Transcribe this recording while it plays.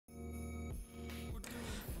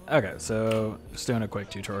Okay, so just doing a quick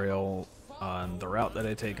tutorial on the route that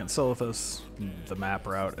I take in Silithus. The map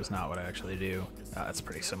route is not what I actually do. It's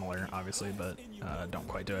pretty similar, obviously, but don't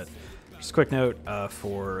quite do it. Just a quick note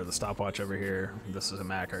for the stopwatch over here. This is a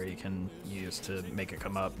macro you can use to make it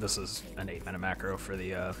come up. This is an 8-minute macro for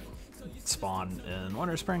the spawn in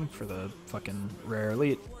Winter Spring for the fucking rare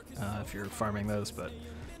elite if you're farming those, but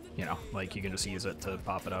you know, like you can just use it to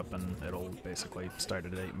pop it up and it'll basically start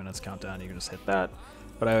at 8 minutes countdown. You can just hit that.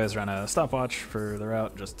 But I always run a stopwatch for the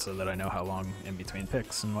route just so that I know how long in between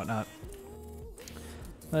picks and whatnot.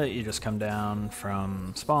 But you just come down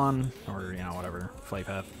from spawn or, you know, whatever, flight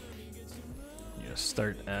path. You just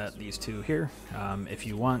start at these two here. If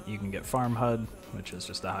you want, you can get Farm HUD, which is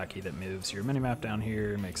just a hotkey that moves your minimap down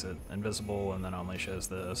here, makes it invisible, and then only shows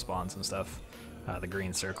the spawns and stuff. The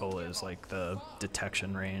green circle is like the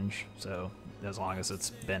detection range, so as long as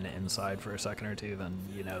it's been inside for a second or two, then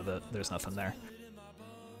you know that there's nothing there.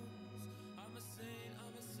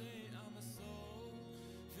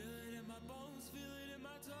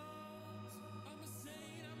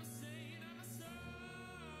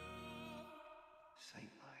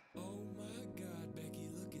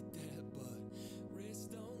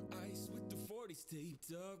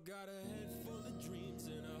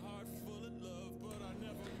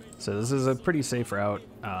 So this is a pretty safe route,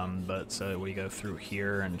 but so we go through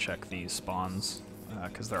here and check these spawns,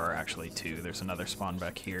 because there are actually two. There's another spawn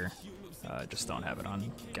back here. I just don't have it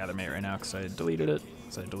on GatherMate right now because I deleted it.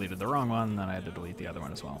 So I deleted the wrong one, then I had to delete the other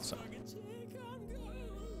one as well. So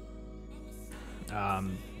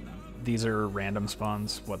these are random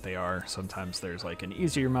spawns, what they are. Sometimes there's like an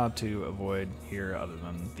easier mob to avoid here other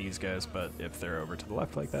than these guys, but if they're over to the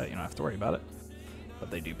left like that, you don't have to worry about it. But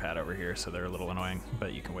they do pad over here, so they're a little annoying,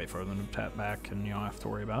 but you can wait for them to tap back and you don't have to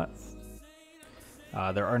worry about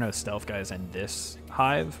it. There are no stealth guys in this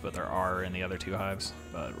hive, but there are in the other two hives,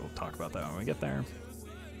 but we'll talk about that when we get there.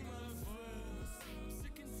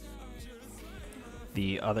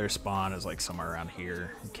 The other spawn is like somewhere around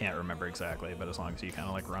here. You can't remember exactly, but as long as you kind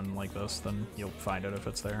of like run like this, then you'll find it if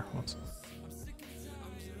it's there. Whoops.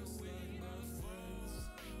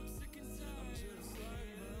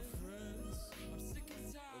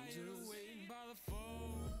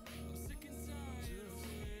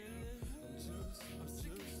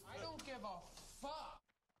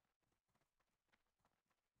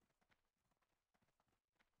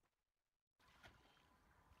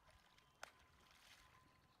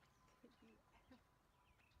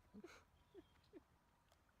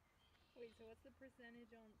 Wait, so what's the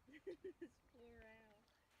percentage on this floral?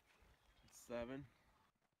 7.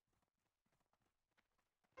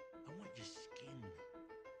 I want your skin.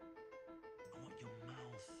 I want your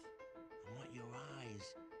mouth. I want your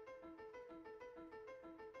eyes.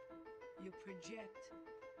 You project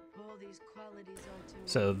all these qualities onto.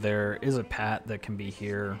 So there is a pat that can be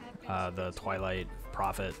here, the Twilight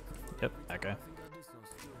Prophet. Yep, that guy.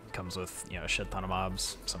 Comes with, you know, a shit ton of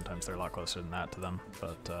mobs. Sometimes they're a lot closer than that to them,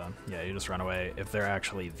 but yeah, you just run away. If they're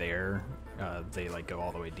actually there, they like go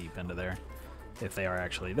all the way deep into there. If they are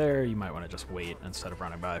actually there, you might want to just wait instead of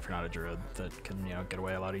running by if you're not a druid. That can, you know, get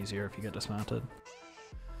away a lot easier if you get dismounted.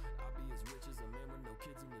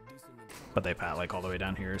 But they pat like all the way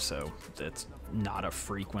down here, so it's not a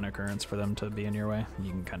frequent occurrence for them to be in your way.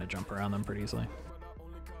 You can kind of jump around them pretty easily.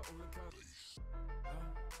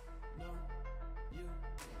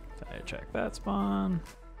 I check that spawn.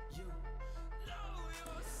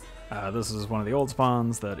 This is one of the old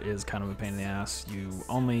spawns that is kind of a pain in the ass. You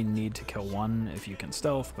only need to kill one if you can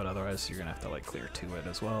stealth, but otherwise you're gonna have to like clear to it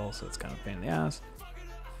as well, so it's kind of a pain in the ass.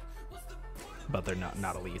 But they're not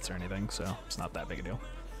elites or anything, so it's not that big a deal.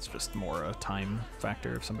 It's just more a time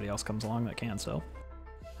factor if somebody else comes along that can stealth.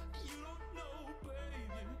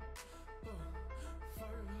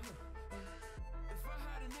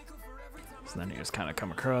 So then you just kind of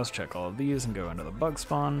come across, check all of these, and go into the bug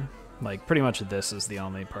spawn. Like, pretty much this is the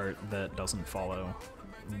only part that doesn't follow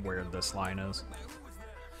where this line is.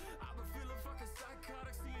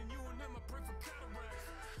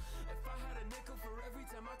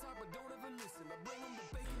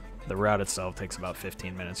 The route itself takes about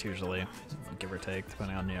 15 minutes usually, give or take,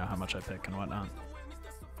 depending on, you know, how much I pick and whatnot.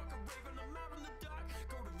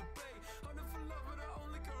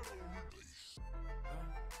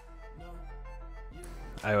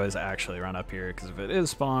 I always actually run up here, because if it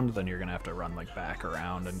is spawned, then you're going to have to run like back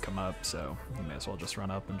around and come up, so you may as well just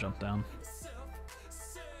run up and jump down.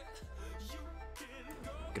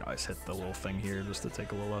 You can always hit the little thing here just to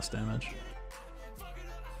take a little less damage.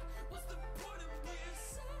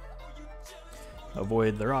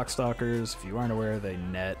 Avoid the rock stalkers. If you aren't aware, they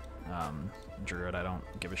net druid, I don't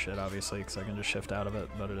give a shit, obviously, because I can just shift out of it,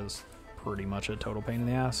 but it is pretty much a total pain in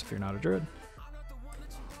the ass if you're not a druid.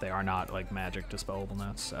 They are not like magic dispellable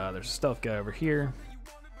nets. There's a stealth guy over here.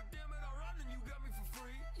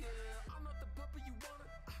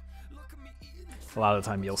 A lot of the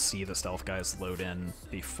time you'll see the stealth guys load in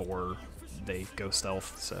before they go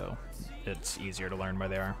stealth, so it's easier to learn where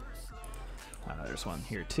they are. There's one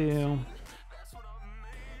here too.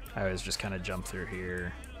 I always just kind of jump through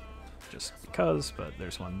here just because, but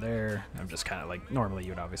there's one there. I'm just kind of like, normally you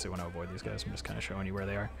would obviously want to avoid these guys. I'm just kind of showing you where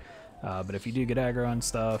they are. But if you do get aggro on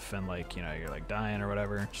stuff and like, you know, you're like dying or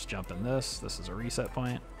whatever, just jump in this. This is a reset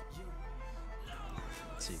point.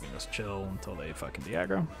 So you can just chill until they fucking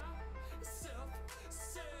de-aggro.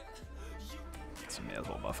 So you may as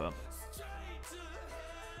well buff up.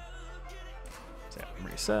 So yeah,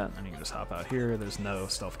 reset, and you can just hop out here. There's no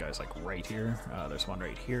stealth guys like right here. There's one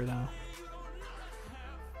right here though.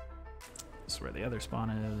 This is where the other spawn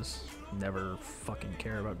is. Never fucking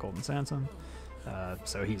care about Golden Sansom.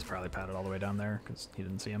 So he's probably padded all the way down there because he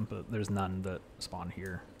didn't see him, but there's none that spawn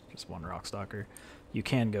here, just one Rockstalker. You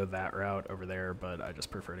can go that route over there, but I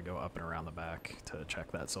just prefer to go up and around the back to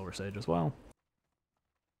check that Silver Sage as well.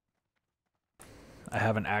 I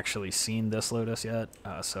haven't actually seen this Lotus yet,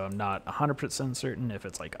 so I'm not 100% certain if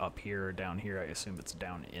it's like up here or down here. I assume it's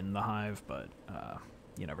down in the hive, but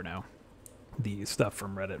you never know. The stuff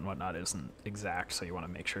from Reddit and whatnot isn't exact, so you want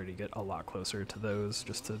to make sure to get a lot closer to those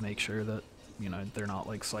just to make sure that, you know, they're not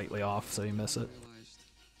like slightly off so you miss it.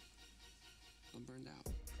 I'm burned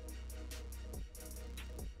out.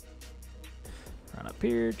 Run up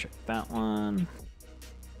here, check that one.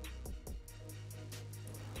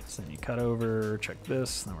 So then you cut over, check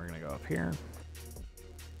this, then we're gonna go up here.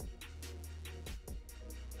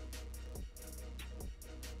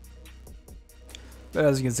 But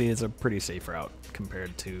as you can see, it's a pretty safe route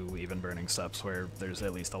compared to even Burning Steps, where there's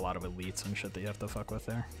at least a lot of elites and shit that you have to fuck with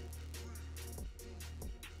there.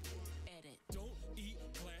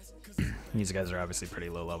 These guys are obviously pretty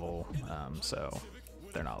low level, so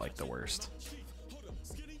they're not like the worst.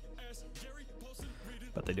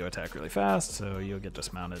 But they do attack really fast, so you'll get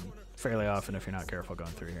dismounted fairly often if you're not careful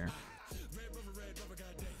going through here.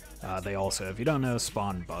 They also, if you don't know,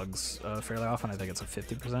 spawn bugs fairly often. I think it's a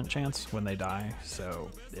 50% chance when they die, so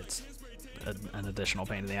it's an additional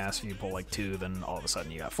pain in the ass. If you pull like 2, then all of a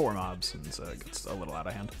sudden you got 4 mobs, and so it gets a little out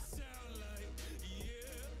of hand.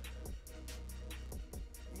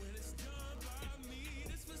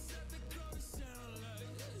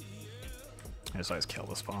 I just always kill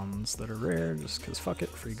the spawns that are rare, just because fuck it,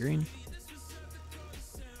 free green.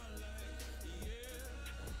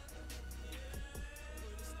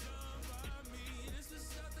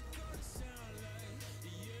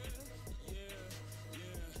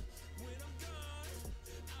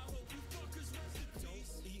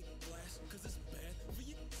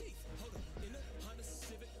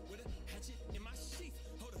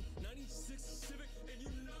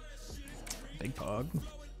 Big pog.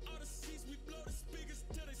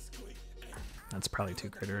 That's probably 2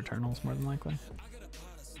 Critter Eternals, more than likely.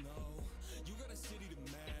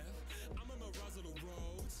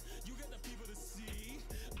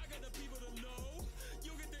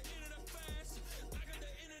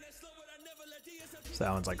 So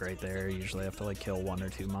that one's like right there. You usually have to like kill 1 or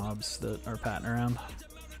 2 mobs that are patting around.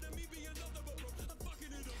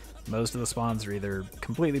 Most of the spawns are either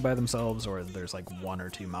completely by themselves or there's like 1 or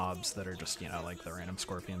 2 mobs that are just, you know, like the random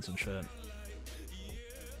scorpions and shit.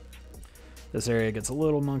 This area gets a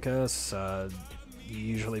little monk-ass. You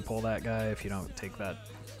usually pull that guy if you don't take that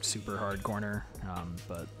super hard corner,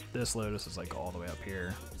 but this Lotus is like all the way up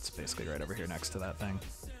here. It's basically right over here next to that thing.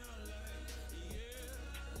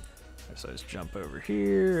 So I just jump over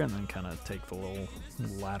here and then kind of take the little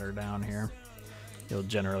ladder down here. You'll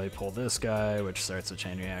generally pull this guy, which starts a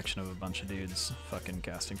chain reaction of a bunch of dudes fucking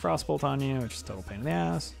casting Frostbolt on you, which is a total pain in the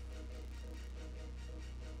ass.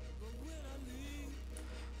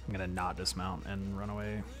 I'm gonna not dismount and run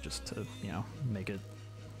away just to, you know, make it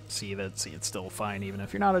see it's still fine even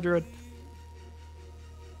if you're not a druid.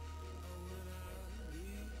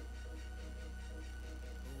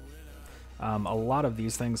 A lot of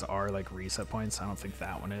these things are like reset points. I don't think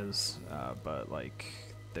that one is, but like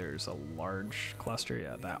there's a large cluster.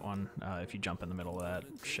 Yeah, that one. If you jump in the middle of that,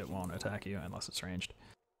 shit won't attack you unless it's ranged.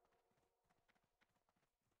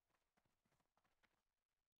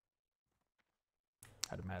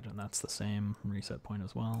 I'd imagine that's the same reset point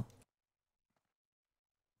as well.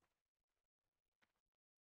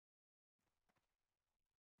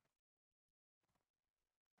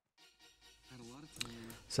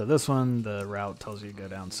 So this one, the route tells you to go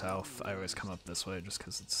down south. I always come up this way just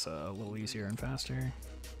because it's a little easier and faster.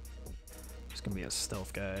 There's going to be a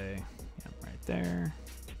stealth guy, yep, right there.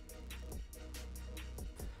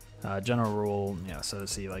 General rule, yeah, so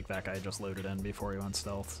see, like, that guy just loaded in before he went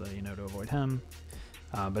stealth, so you know to avoid him.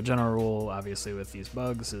 But general rule, obviously, with these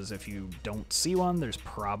bugs is if you don't see one, there's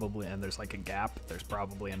probably, and there's like a gap, there's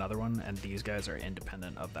probably another one, and these guys are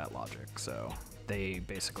independent of that logic, so they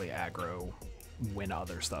basically aggro when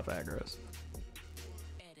other stuff aggros.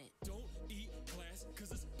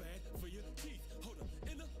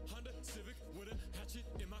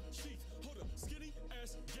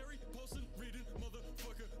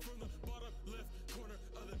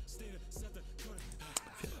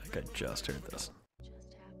 I feel like I just heard this.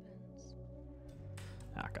 Just happens.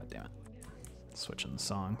 Ah, god damn it. Switching the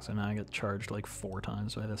song, so now I get charged like 4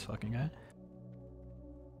 times by this fucking guy.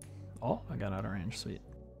 Oh, I got out of range, sweet.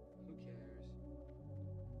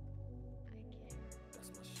 Who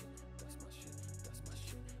cares? I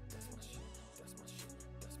care.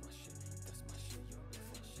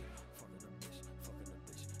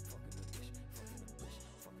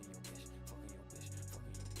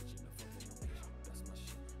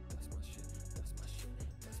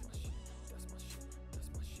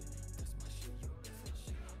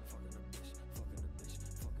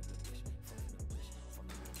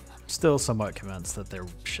 Still somewhat convinced that there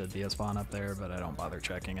should be a spawn up there, but I don't bother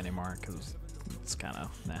checking anymore because it's kind of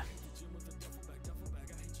nah.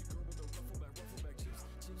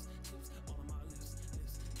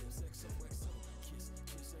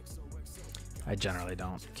 I generally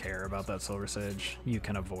don't care about that Silver Sage. You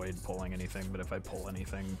can avoid pulling anything, but if I pull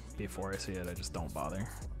anything before I see it, I just don't bother.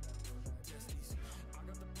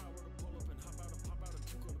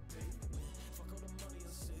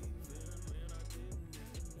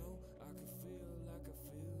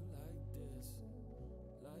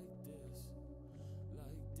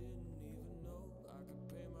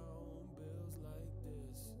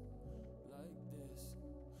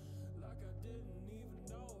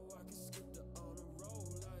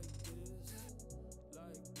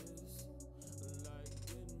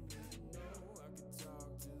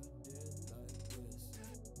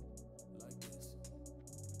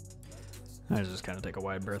 I just kind of take a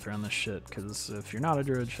wide berth around this shit, because if you're not a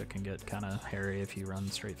druid, shit can get kind of hairy if you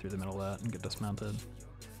run straight through the middle of that and get dismounted.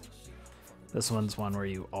 This one's one where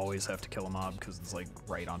you always have to kill a mob because it's like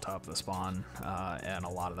right on top of the spawn, and a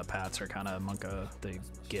lot of the pats are kind of monka. They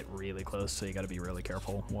get really close, so you got to be really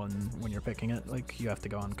careful when you're picking it. Like, you have to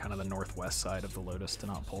go on kind of the northwest side of the lotus to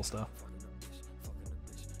not pull stuff.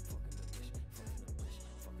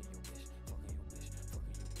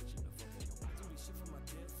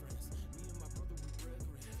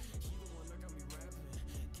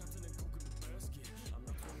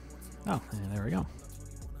 Oh, yeah, there we go.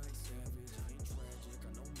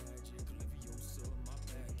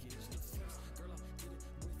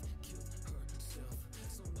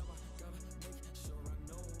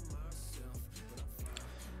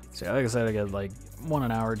 So yeah, like I said, I get like 1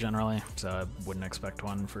 an hour generally, so I wouldn't expect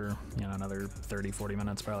one for, you know, another 30-40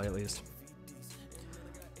 minutes probably at least.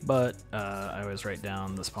 But I always write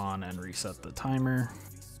down the spawn and reset the timer.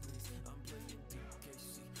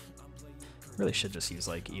 Really should just use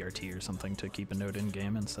like ERT or something to keep a note in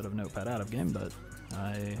game instead of notepad out of game, but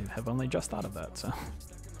I have only just thought of that, so.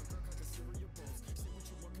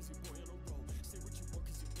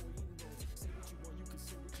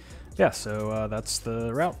 Yeah, so that's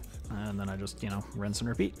the route, and then I just, you know, rinse and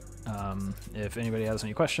repeat. If anybody has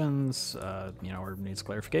any questions, you know, or needs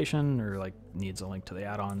clarification, or like needs a link to the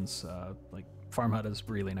add-ons, like Farm Hut is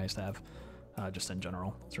really nice to have, just in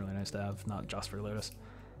general. It's really nice to have, not just for Lotus.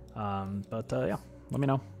 Yeah, let me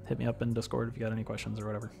know. Hit me up in Discord if you got any questions or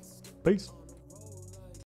whatever. Peace.